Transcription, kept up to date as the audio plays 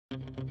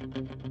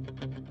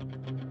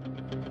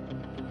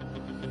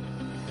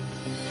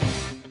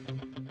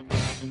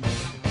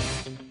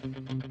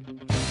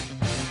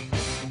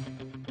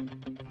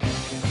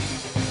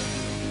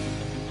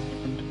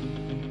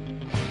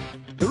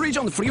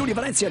Region Friuli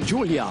Venezia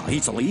Giulia,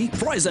 Italy,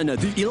 present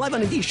the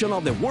 11th edition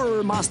of the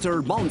World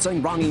Master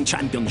Mountain Running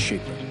Championship.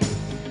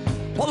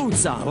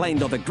 Paluzza,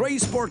 land of a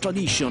great sport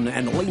tradition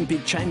and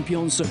Olympic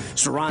champions,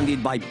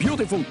 surrounded by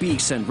beautiful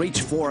peaks and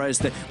rich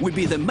forest, will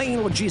be the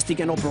main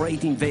logistic and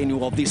operating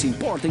venue of this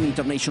important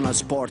international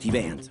sport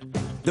event.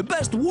 The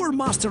best World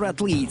Master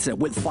athletes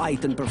will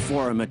fight and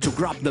perform to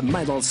grab the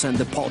medals and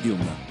the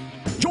podium.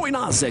 Join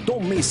us,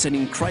 don't miss an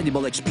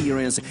incredible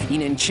experience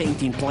in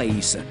enchanting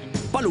place.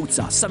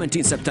 Paluzza,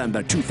 17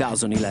 September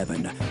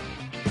 2011.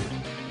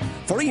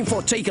 For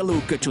info, take a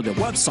look to the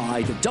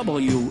website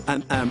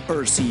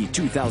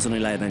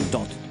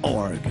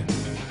wmmrc2011.org.